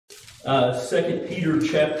2 Peter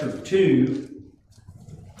chapter 2.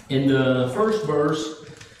 In the first verse,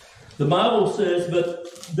 the Bible says, "But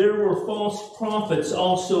there were false prophets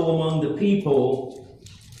also among the people,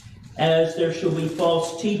 as there shall be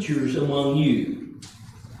false teachers among you,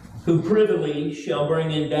 who privily shall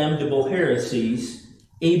bring in damnable heresies,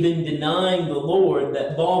 even denying the Lord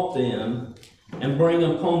that bought them, and bring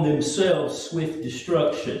upon themselves swift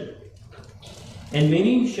destruction. And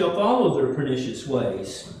many shall follow their pernicious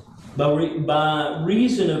ways, by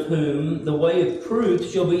reason of whom the way of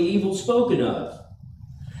truth shall be evil spoken of.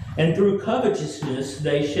 And through covetousness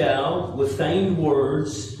they shall, with feigned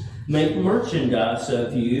words, make merchandise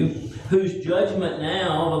of you, whose judgment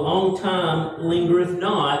now a long time lingereth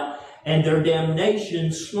not, and their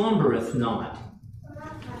damnation slumbereth not.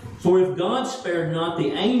 For if God spared not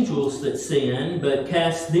the angels that sinned, but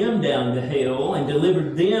cast them down to hell, and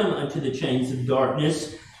delivered them unto the chains of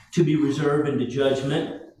darkness, to be reserved unto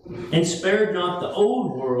judgment, and spared not the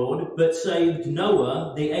old world, but saved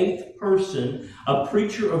Noah, the eighth person, a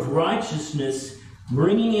preacher of righteousness,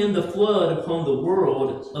 bringing in the flood upon the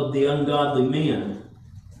world of the ungodly men,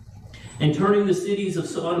 and turning the cities of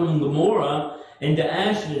Sodom and Gomorrah into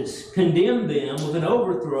ashes, condemned them with an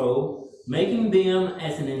overthrow, making them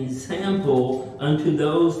as an example unto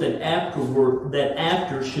those that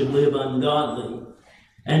after should live ungodly,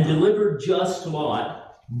 and delivered just Lot,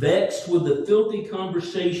 vexed with the filthy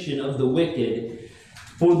conversation of the wicked,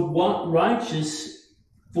 for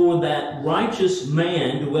that righteous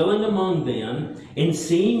man dwelling among them, in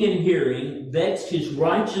seeing and hearing, vexed his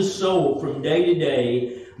righteous soul from day to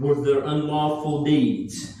day with their unlawful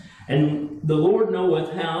deeds. And the Lord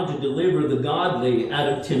knoweth how to deliver the godly out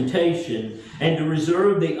of temptation, and to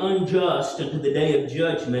reserve the unjust unto the day of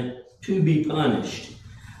judgment, to be punished.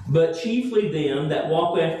 But chiefly them that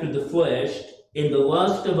walk after the flesh, in the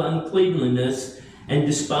lust of uncleanliness, and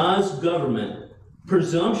despise government.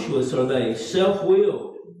 Presumptuous are they,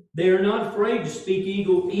 self-willed. They are not afraid to speak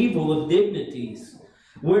evil of dignities,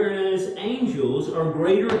 whereas angels are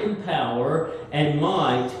greater in power and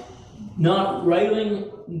might,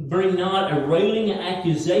 bring not a railing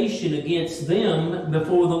accusation against them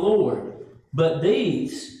before the Lord. But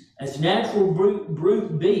these, as natural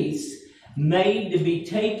brute beasts, made to be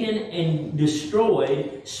taken and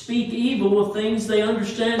destroyed, speak evil of things they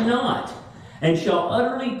understand not, and shall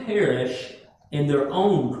utterly perish in their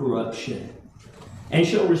own corruption, and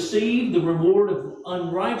shall receive the reward of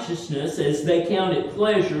unrighteousness, as they count it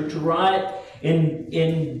pleasure to riot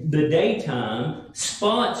in the daytime.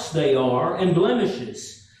 Spots they are, and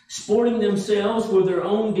blemishes, sporting themselves with their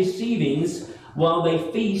own deceivings, while they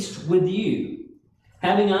feast with you,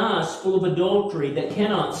 having eyes full of adultery that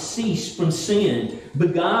cannot cease from sin,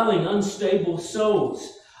 beguiling unstable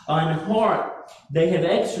souls. On heart they have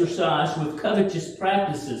exercised with covetous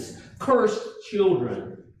practices, cursed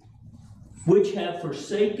children, which have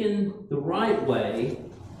forsaken the right way,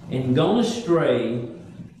 and gone astray,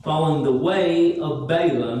 following the way of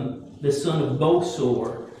Balaam, the son of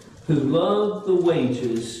Bosor, who loved the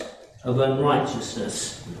wages of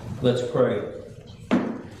unrighteousness. Let's pray.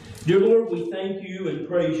 Dear Lord, we thank you and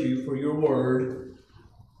praise you for your word.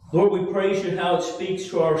 Lord, we praise you how it speaks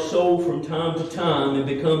to our soul from time to time and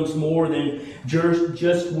becomes more than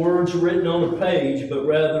just words written on a page, but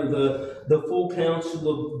rather the full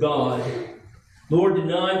counsel of God. Lord,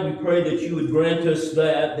 tonight we pray that you would grant us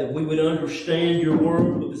that we would understand your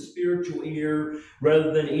word with a spiritual ear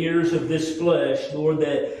rather than ears of this flesh. Lord,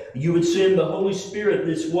 that you would send the Holy Spirit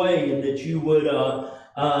this way, and that you would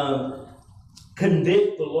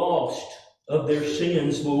convict the lost of their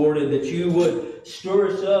sins, Lord, and that you would stir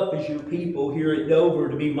us up as your people here at Dover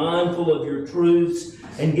to be mindful of your truths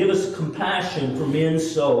and give us compassion for men's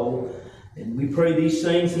soul. And we pray these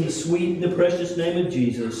things in the sweet and the precious name of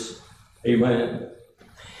Jesus. Amen.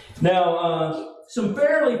 Now, some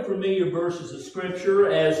fairly familiar verses of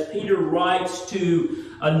Scripture as Peter writes to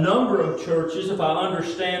a number of churches. If I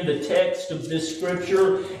understand the text of this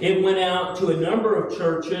Scripture, it went out to a number of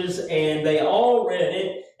churches, and they all read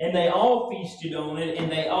it, and they all feasted on it,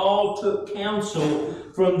 and they all took counsel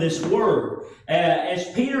from this word.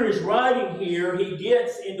 As Peter is writing here, he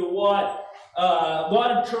gets into what a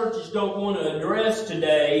lot of churches don't want to address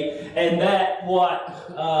today, and that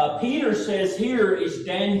what Peter says here is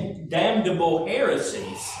damnable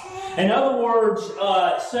heresies. In other words,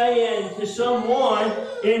 saying to someone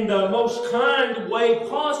in the most kind way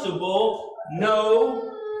possible,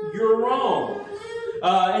 no, you're wrong.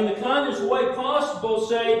 In the kindest way possible,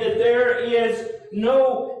 say that there is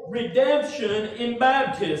no redemption in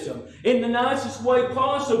baptism. In the nicest way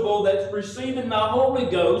possible, that's receiving the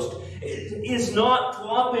Holy Ghost is not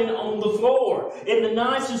flopping on the floor in the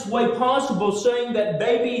nicest way possible, saying that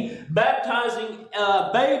baptizing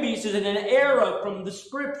babies is an error from the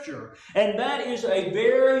Scripture. And that is a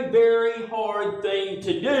very, very hard thing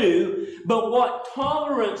to do. But what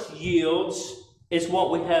tolerance yields is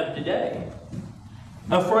what we have today.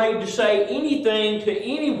 Afraid to say anything to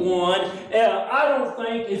anyone, I don't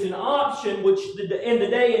think is an option in the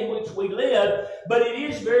day in which we live, but it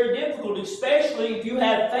is very difficult, especially if you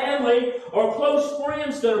have family or close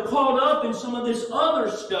friends that are caught up in some of this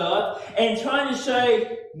other stuff and trying to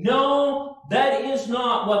say, no, that is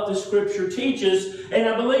not what the Scripture teaches. And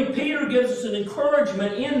I believe Peter gives us an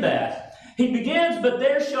encouragement in that. He begins, but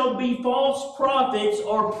there shall be false prophets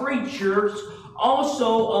or preachers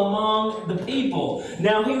also among the people.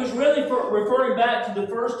 Now, he was really referring back to the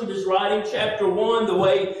first of his writing, chapter 1, the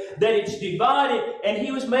way that it's divided, and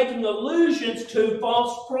he was making allusions to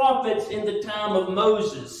false prophets in the time of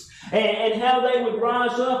Moses, and how they would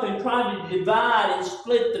rise up and try to divide and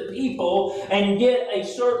split the people and get a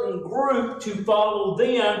certain group to follow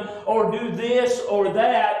them or do this or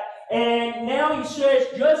that. And now he says,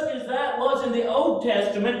 just as that was in the Old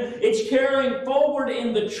Testament, it's carrying forward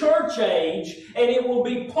in the church age, and it will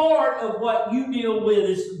be part of what you deal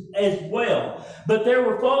with as well. But there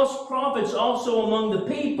were false prophets also among the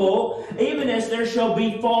people, even as there shall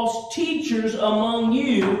be false teachers among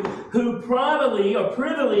you, who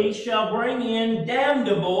privily shall bring in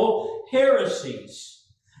damnable heresies.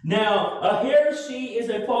 Now, a heresy is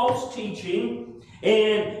a false teaching,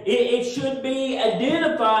 and it should be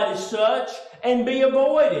identified as such and be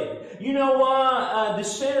avoided. You know why the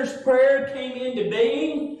sinner's prayer came into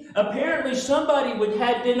being? Apparently somebody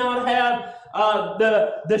did not have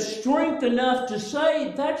the strength enough to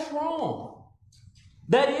say, that's wrong.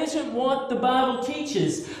 That isn't what the Bible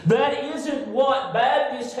teaches. That isn't what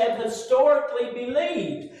Baptists have historically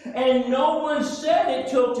believed. And no one said it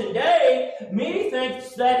till today. Many think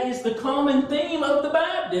that is the common theme of the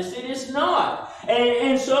Baptists. It is not.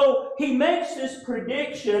 And so he makes this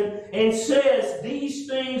prediction and says these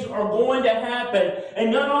things are going to happen.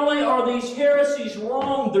 And not only are these heresies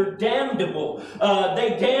wrong, they're damnable.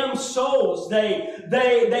 They damn souls.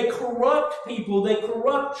 They corrupt people. They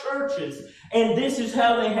corrupt churches. And this is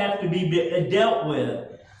how they have to be dealt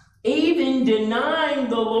with. Even denying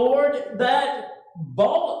the Lord that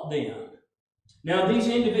bought them. Now, these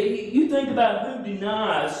individuals, you think about who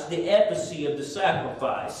denies the efficacy of the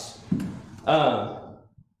sacrifice.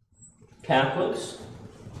 Catholics,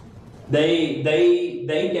 they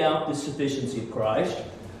doubt the sufficiency of Christ.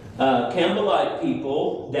 Campbellite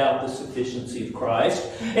people doubt the sufficiency of Christ.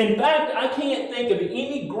 In fact, I can't think of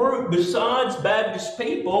any group besides Baptist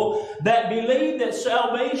people that believe that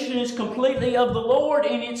salvation is completely of the Lord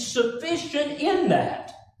and it's sufficient in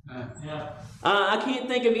that. I can't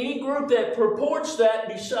think of any group that purports that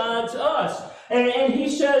besides us. And he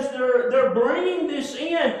says they're bringing this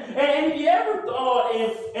in. And if you ever thought,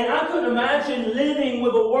 and I could imagine living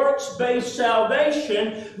with a works-based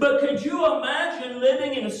salvation, but could you imagine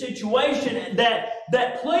living in a situation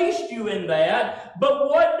that placed you in that? But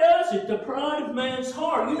what does it? The pride of man's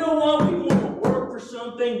heart. You know what? We want to work for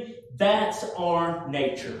something. That's our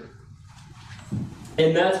nature.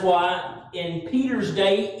 And that's why in Peter's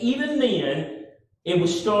day, even then, it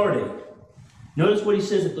was starting. Notice what he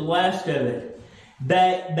says at the last of it.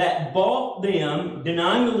 That bought them,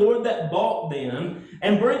 denying the Lord that bought them,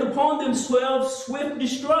 and bring upon themselves swift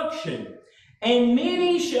destruction. And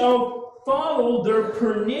many shall follow their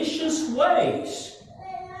pernicious ways.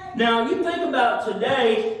 Now, you think about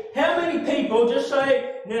today, how many people just say,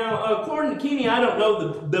 now, according to Kenny, I don't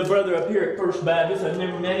know the brother up here at First Baptist. I've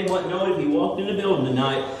never met him, wouldn't know if he walked in the building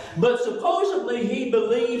tonight. But supposedly he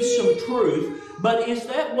believes some truth. But is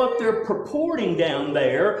that what they're purporting down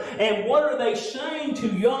there? And what are they saying to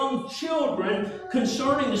young children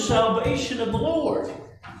concerning the salvation of the Lord?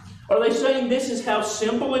 Are they saying this is how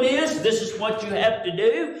simple it is? This is what you have to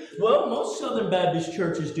do? Well, most Southern Baptist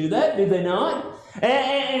churches do that, do they not?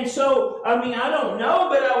 And so, I mean, I don't know,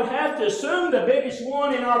 but I would have to assume the biggest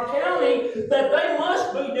one in our county that they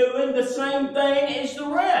must be doing the same thing as the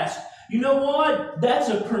rest. You know what? That's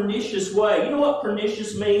a pernicious way. You know what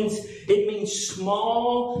pernicious means? It means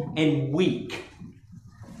small and weak.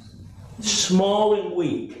 Small and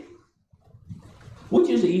weak. Which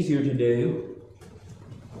is easier to do?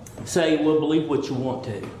 Say, well, believe what you want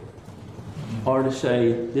to. Or to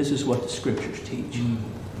say, this is what the Scriptures teach.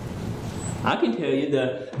 I can tell you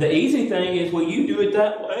the easy thing is, well, you do it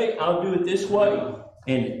that way, I'll do it this way,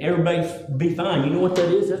 and everybody be fine. You know what that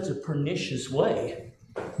is? That's a pernicious way.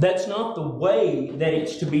 That's not the way that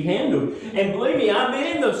it's to be handled. And believe me, I've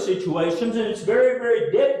been in those situations, and it's very,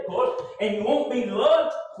 very difficult. and you won't be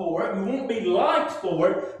loved for it, you won't be liked for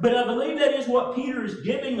it, but I believe that is what Peter is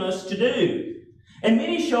giving us to do. And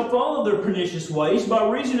many shall follow their pernicious ways, by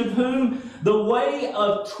reason of whom the way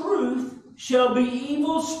of truth shall be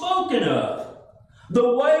evil spoken of.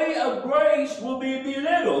 The way of grace will be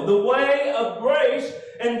belittled. The way of grace,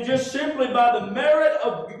 and just simply by the merit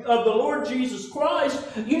of the Lord Jesus Christ,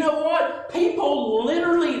 you know what? People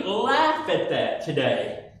literally laugh at that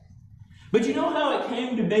today. But you know how it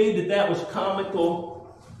came to be that that was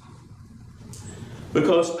comical?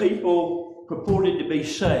 Because people purported to be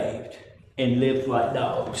saved and lived like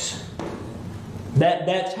dogs.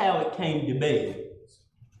 That's how it came to be.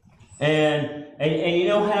 And you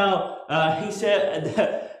know how he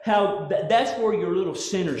said how that's where your little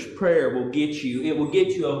sinner's prayer will get you. It will get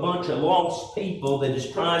you a bunch of lost people that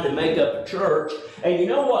is trying to make up a church. And you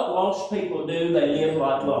know what lost people do? They live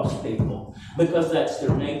like lost people. Because that's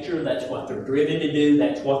their nature. That's what they're driven to do.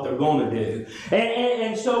 That's what they're going to do.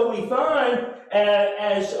 And so we find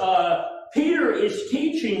as Peter is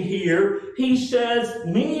teaching here, he says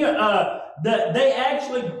many that they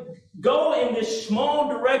actually go in this small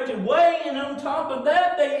directed way, and on top of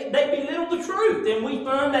that, they belittle the truth. And we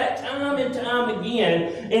find that time and time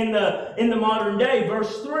again in the modern day.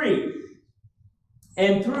 Verse 3,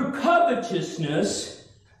 and through covetousness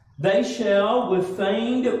they shall with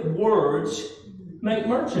feigned words make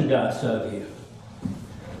merchandise of you.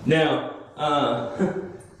 Now,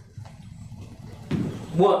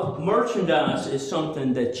 what merchandise is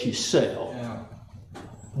something that you sell. Yeah.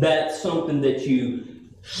 That's something that you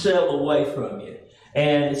sell away from you.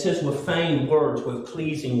 And it says with feigned words, with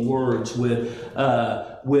pleasing words, with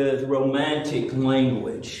romantic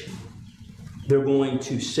language. They're going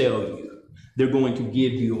to sell you. They're going to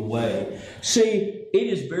give you away. See, it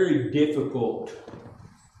is very difficult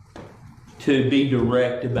to be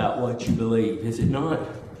direct about what you believe, is it not?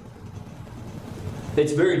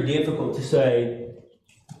 It's very difficult to say,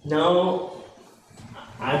 no,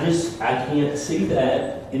 I can't see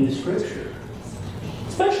that in the Scripture.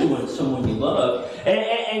 Especially when it's someone you love.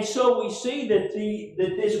 And so we see that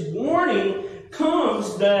this warning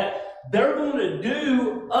comes that they're going to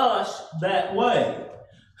do us that way.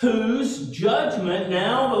 Whose judgment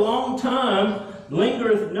now of a long time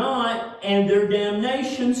lingereth not, and their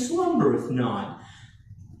damnation slumbereth not.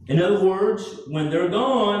 In other words, when they're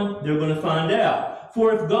gone, they're going to find out.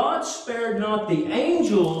 For if God spared not the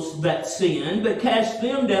angels that sinned, but cast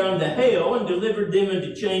them down to hell, and delivered them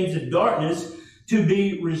into chains of darkness, to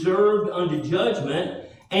be reserved unto judgment,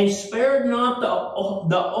 and spared not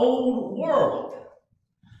the old world.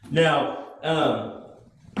 Now,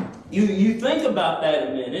 you think about that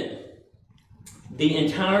a minute. The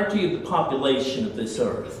entirety of the population of this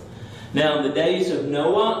earth. Now, in the days of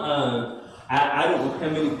Noah, I don't know how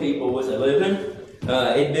many people was it living.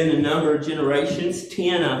 It'd been a number of generations,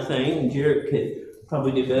 10, I think. And Jared could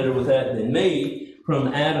probably do better with that than me. From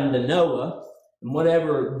Adam to Noah. And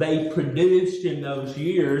whatever they produced in those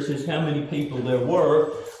years is how many people there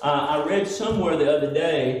were. I read somewhere the other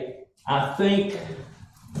day, I think it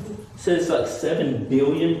says like 7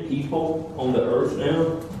 billion people on the earth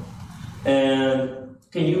now. And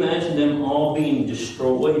can you imagine them all being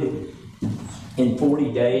destroyed in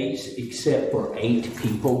 40 days except for 8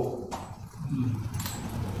 people?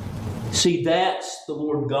 See, that's the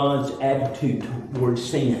Lord God's attitude towards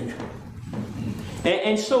sin.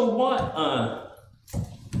 And so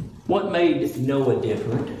what made Noah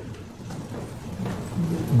different?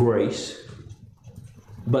 Grace.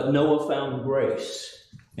 But Noah found grace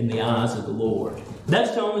in the eyes of the Lord.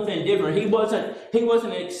 That's the only thing different. He wasn't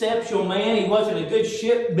an exceptional man. He wasn't a good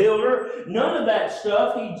shipbuilder. None of that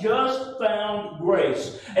stuff. He just found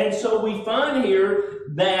grace. And so we find here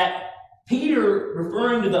that Peter,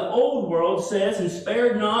 referring to the old world, says, and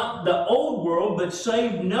spared not the old world, but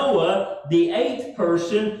saved Noah, the 8th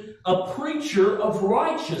person, a preacher of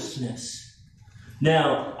righteousness.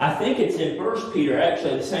 Now, I think it's in 1 Peter,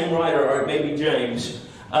 actually, the same writer, or maybe James.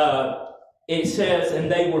 It says,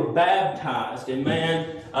 and they were baptized. And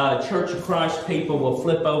man, Church of Christ people will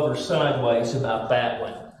flip over sideways about that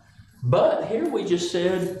one. But here we just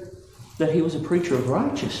said that he was a preacher of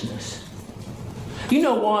righteousness. You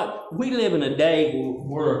know what? We live in a day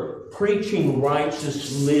where preaching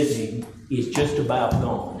righteous living is just about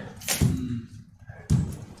gone.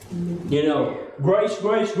 You know, grace,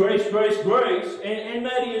 grace, grace, grace, grace, and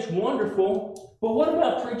that is wonderful. But what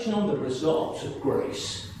about preaching on the results of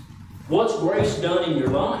grace? What's grace done in your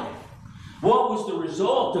life? What was the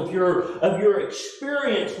result of your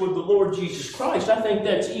experience with the Lord Jesus Christ? I think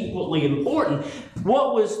that's equally important.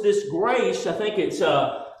 What was this grace? I think it's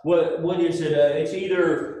what is it? It's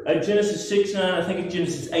either Genesis 6:9, I think it's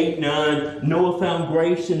Genesis 8:9. Noah found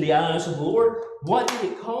grace in the eyes of the Lord. What did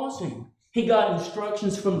it cause him? He got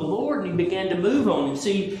instructions from the Lord, and he began to move on. And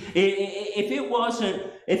see, if it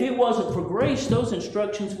wasn't for grace, those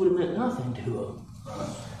instructions would have meant nothing to him,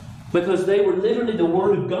 because they were literally the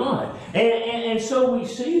Word of God. And so we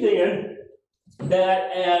see then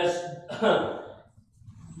that as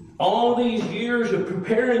all these years of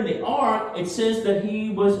preparing the ark, it says that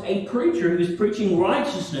he was a preacher. He was preaching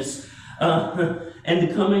righteousness and the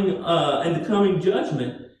coming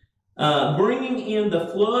judgment, bringing in the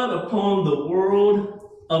flood upon the world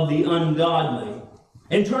of the ungodly,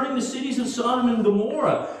 and turning the cities of Sodom and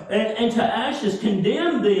Gomorrah and to ashes,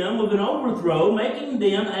 condemned them with an overthrow, making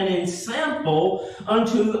them an ensample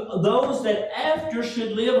unto those that after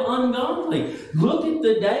should live ungodly. Look at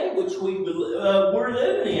the day which we're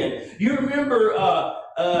living in. You remember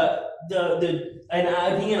and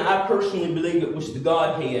I personally believe it was the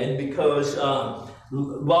Godhead, because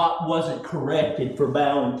Lot wasn't corrected for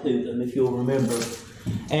bowing to them, if you'll remember.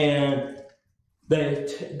 And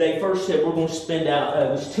they first said, we're going to spend out, it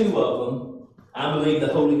was two of them, I believe the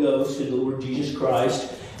Holy Ghost and the Lord Jesus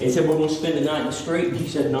Christ, and said, we're going to spend the night in the street. And he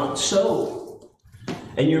said, not so.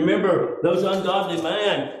 And you remember those ungodly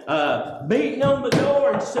men beating on the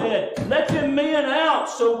door and said, let them men out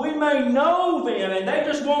so we may know them. And they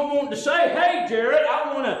just weren't wanting to say, hey, Jared,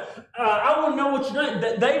 I want to know what you're doing.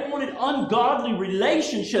 They wanted ungodly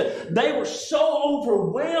relationship. They were so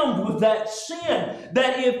overwhelmed with that sin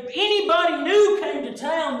that if anybody new came to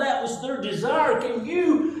town, that was their desire. Can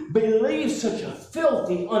you believe such a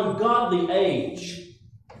filthy, ungodly age?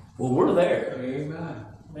 Well, we're there. Amen.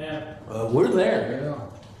 Yeah. We're there.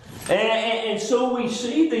 Yeah. And so we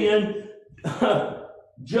see then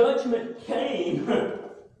judgment came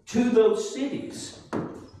to those cities.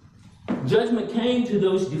 Judgment came to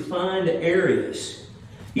those defined areas.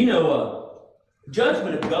 You know,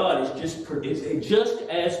 judgment of God is just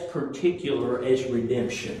as particular as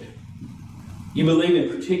redemption. You believe in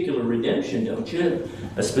particular redemption, don't you?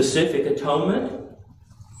 A specific atonement?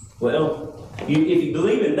 Well, if you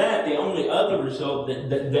believe in that, the only other result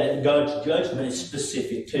that God's judgment is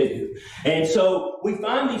specific to. And so we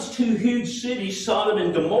find these two huge cities, Sodom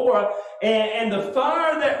and Gomorrah, and the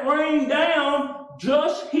fire that rained down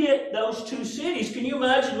just hit those two cities. Can you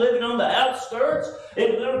imagine living on the outskirts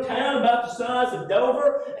in a little town about the size of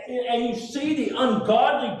Dover, and you see the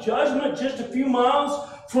ungodly judgment just a few miles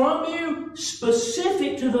from you,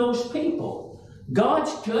 specific to those people?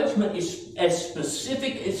 God's judgment is as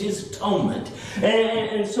specific as His atonement.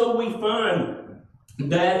 And so we find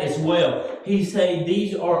that as well. He said,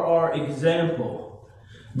 these are our example.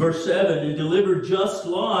 Verse 7, and delivered just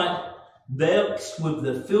Lot, vexed with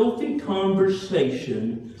the filthy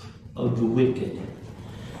conversation of the wicked.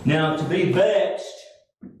 Now, to be vexed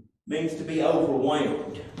means to be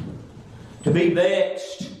overwhelmed. To be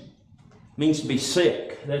vexed means to be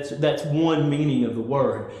sick. That's one meaning of the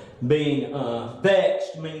word. Being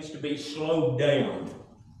vexed means to be slowed down.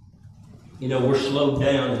 You know, we're slowed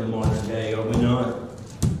down in the modern day, are we not?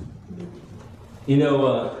 You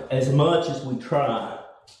know, as much as we try,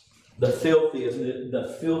 the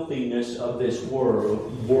filthiness of this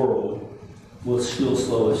world will still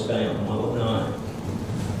slow us down, will it not?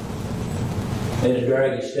 It'll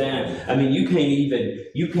drag us down. I mean, you can't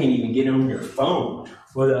even get on your phone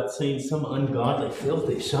without seeing some ungodly,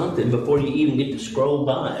 filthy something before you even get to scroll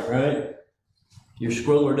by it, right? Your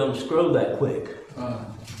scroller don't scroll that quick.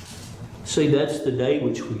 See, that's the day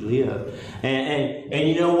which we live. And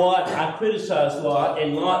you know what? I criticize Lot,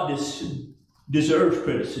 and Lot deserves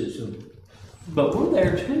criticism. But we're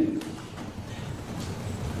there too.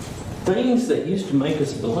 Things that used to make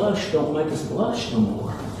us blush don't make us blush no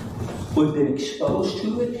more. We've been exposed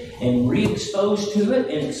to it, and re-exposed to it,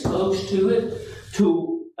 and exposed to it.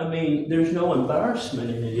 There's no embarrassment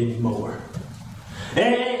in it anymore.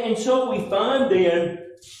 And so we find then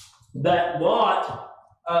that Lot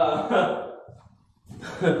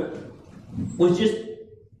was just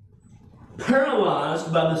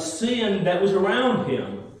paralyzed by the sin that was around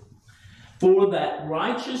him. For that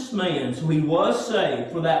righteous man, so he was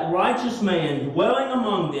saved, for that righteous man dwelling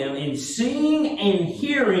among them, and seeing and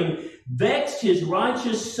hearing, vexed his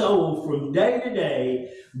righteous soul from day to day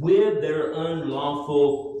with their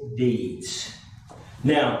unlawful deeds.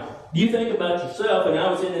 Now, you think about yourself, and I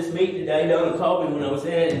was in this meeting today, Donna called me when I was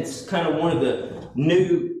in it, and it's kind of one of the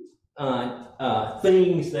new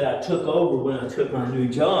things that I took over when I took my new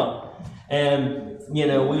job. And, you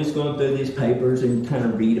know, we was going through these papers and kind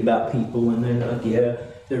of read about people, and they're like, yeah,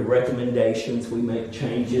 their recommendations, we make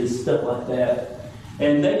changes, stuff like that.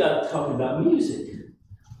 And they got talking about music.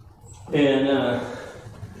 And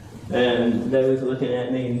they was looking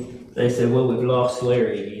at me. They said, well, we've lost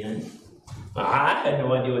Larry again. I had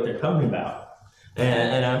no idea what they're talking about.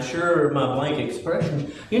 And I'm sure my blank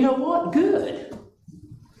expression, you know what? Good.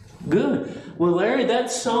 Well, Larry,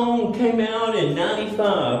 that song came out in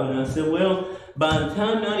 95. And I said, well, by the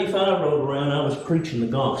time 95 rolled around, I was preaching the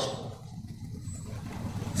gospel.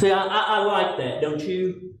 See, I like that, don't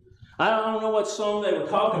you? I don't know what song they were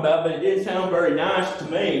talking about, but it didn't sound very nice to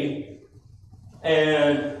me.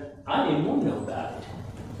 And I didn't want to know about it.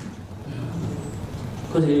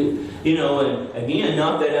 Because, you know, and again,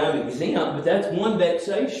 not that I'm exempt, but that's one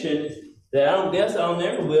vexation that I don't guess I'll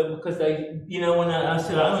never will, because they, you know, when I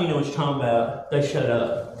said, I don't even know what you're talking about, they shut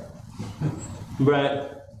up. Right?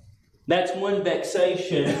 That's one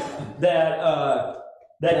vexation that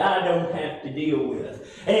I don't have to deal with.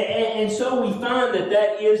 And so we find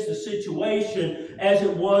that is the situation as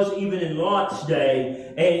it was even in Lot's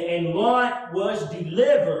day. And Lot was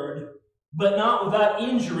delivered, but not without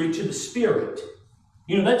injury to the spirit.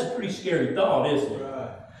 You know, that's a pretty scary thought, isn't it?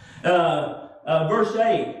 Right. Verse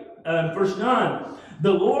 9.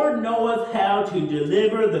 The Lord knoweth how to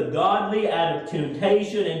deliver the godly out of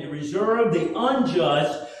temptation and to reserve the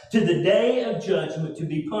unjust to the day of judgment to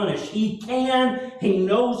be punished. He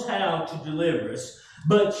knows how to deliver us.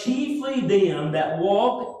 But chiefly them that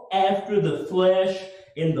walk after the flesh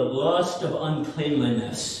in the lust of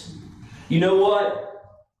uncleanliness. You know what?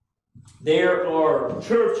 There are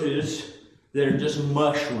churches that are just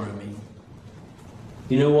mushrooming.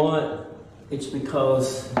 You know what? It's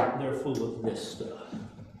because they're full of this stuff.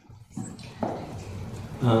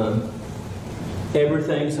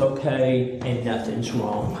 Everything's okay and nothing's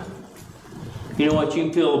wrong. You know what? You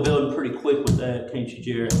can fill a building pretty quick with that, can't you,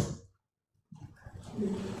 Jared?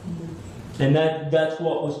 And that's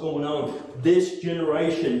what was going on. This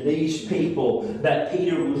generation, these people that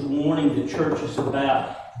Peter was warning the churches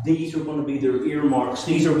about, these are going to be their earmarks.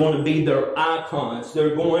 These are going to be their icons.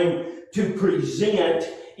 They're going to present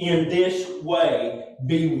in this way.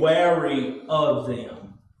 Be wary of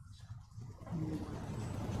them.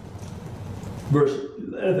 Verse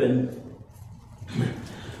 11.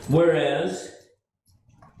 Whereas,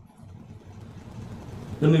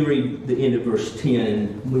 let me read the end of verse 10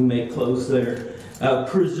 and we may close there.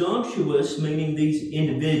 Presumptuous, meaning these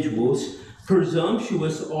individuals,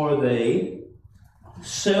 presumptuous are they,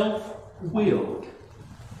 self-willed.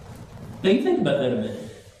 Now you think about that a minute.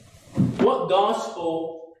 What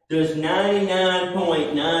gospel does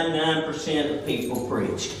 99.99% of people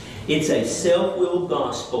preach? It's a self-willed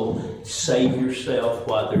gospel. Save yourself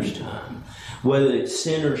while there's time. Whether it's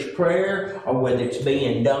sinner's prayer, or whether it's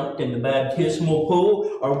being dunked in the baptismal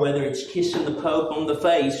pool, or whether it's kissing the Pope on the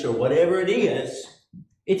face, or whatever it is,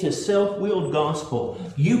 it's a self-willed gospel.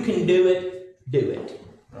 You can do it, do it.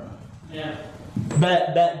 Yeah.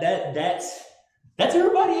 But that's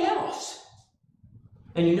everybody else.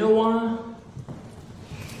 And you know why?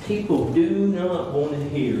 People do not want to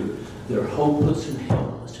hear they're hopeless and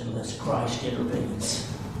helpless unless Christ intervenes.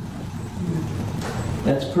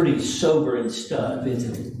 That's pretty sobering stuff,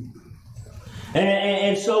 isn't it?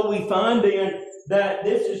 And so we find then that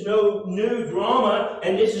this is no new drama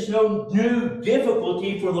and this is no new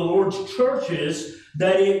difficulty for the Lord's churches,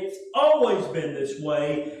 that it's always been this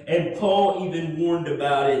way, and Paul even warned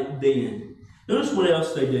about it then. Notice what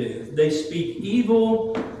else they do. They speak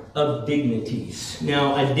evil of dignities.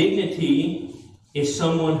 Now, a dignity is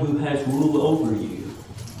someone who has rule over you.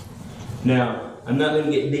 Now, I'm not going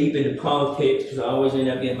to get deep into politics because I always end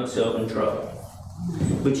up getting myself in trouble.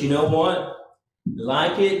 But you know what?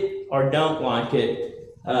 Like it or don't like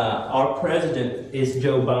it, our president is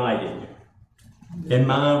Joe Biden. And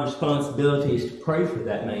my responsibility is to pray for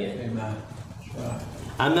that man. Amen. That's right.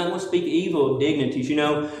 I'm not going to speak evil of dignities. You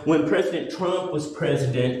know, when President Trump was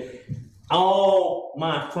president, all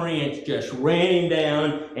my friends just ran him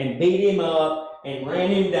down and beat him up and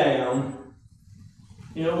ran him down.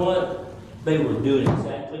 You know what? They were doing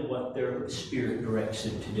exactly what their spirit directs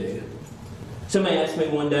them to do. Somebody asked me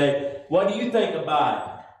one day, what do you think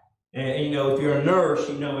about it? And you know, if you're a nurse,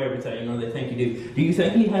 you know everything, or they think you do. Do you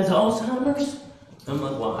think he has Alzheimer's? I'm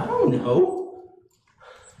like, well, I don't know.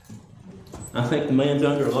 I think the man's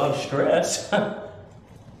under a lot of stress. But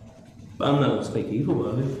I'm not going to speak evil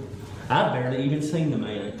of him. I've barely even seen the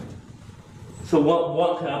man. So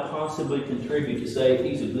what can I possibly contribute to say if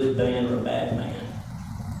he's a good man or a bad man?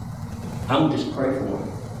 I'm going to just pray for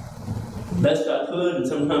him. Best I could, and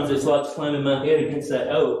sometimes it's like slamming my head against that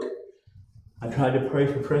oak. I tried to pray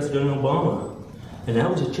for President Obama, and that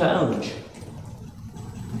was a challenge.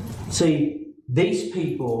 See, these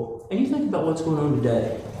people, and you think about what's going on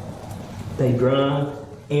today. They drive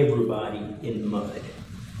everybody in the mud.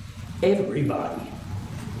 Everybody.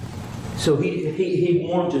 So he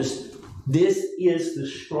warned us, this is the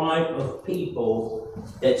stripe of people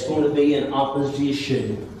that's going to be in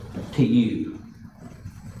opposition to you.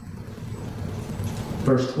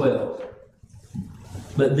 Verse 12.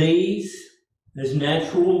 But these, as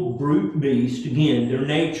natural brute beasts, again, their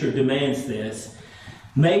nature demands this,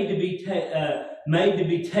 made to be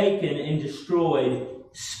taken and destroyed,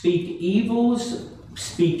 speak evil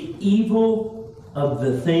of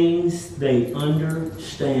the things they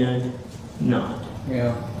understand not.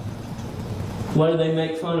 Yeah. Why do they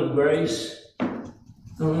make fun of grace? I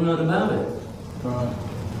don't know nothing about it. Right.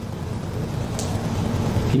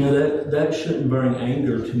 You know, that shouldn't bring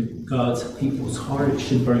anger to God's people's heart. It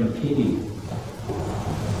should bring pity.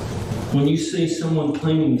 When you see someone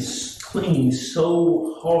clinging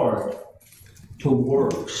so hard to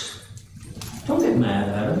works, don't get mad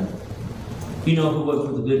at them. You know, if it wasn't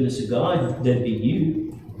for the goodness of God, that'd be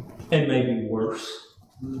you, and maybe worse.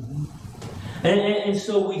 Mm-hmm. And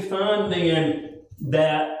so we find then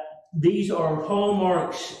that these are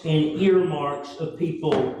hallmarks and earmarks of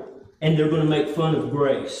people, and they're going to make fun of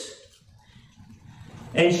grace,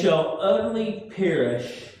 and shall utterly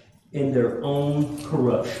perish in their own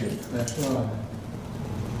corruption. That's right.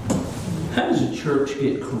 How does a church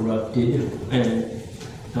get corrupted? And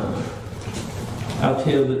I'll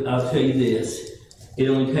tell you this: it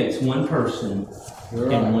only takes one person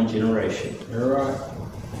in one generation. You're right.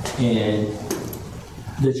 And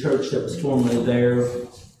the church that was formerly there,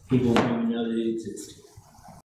 people don't even know that it existed.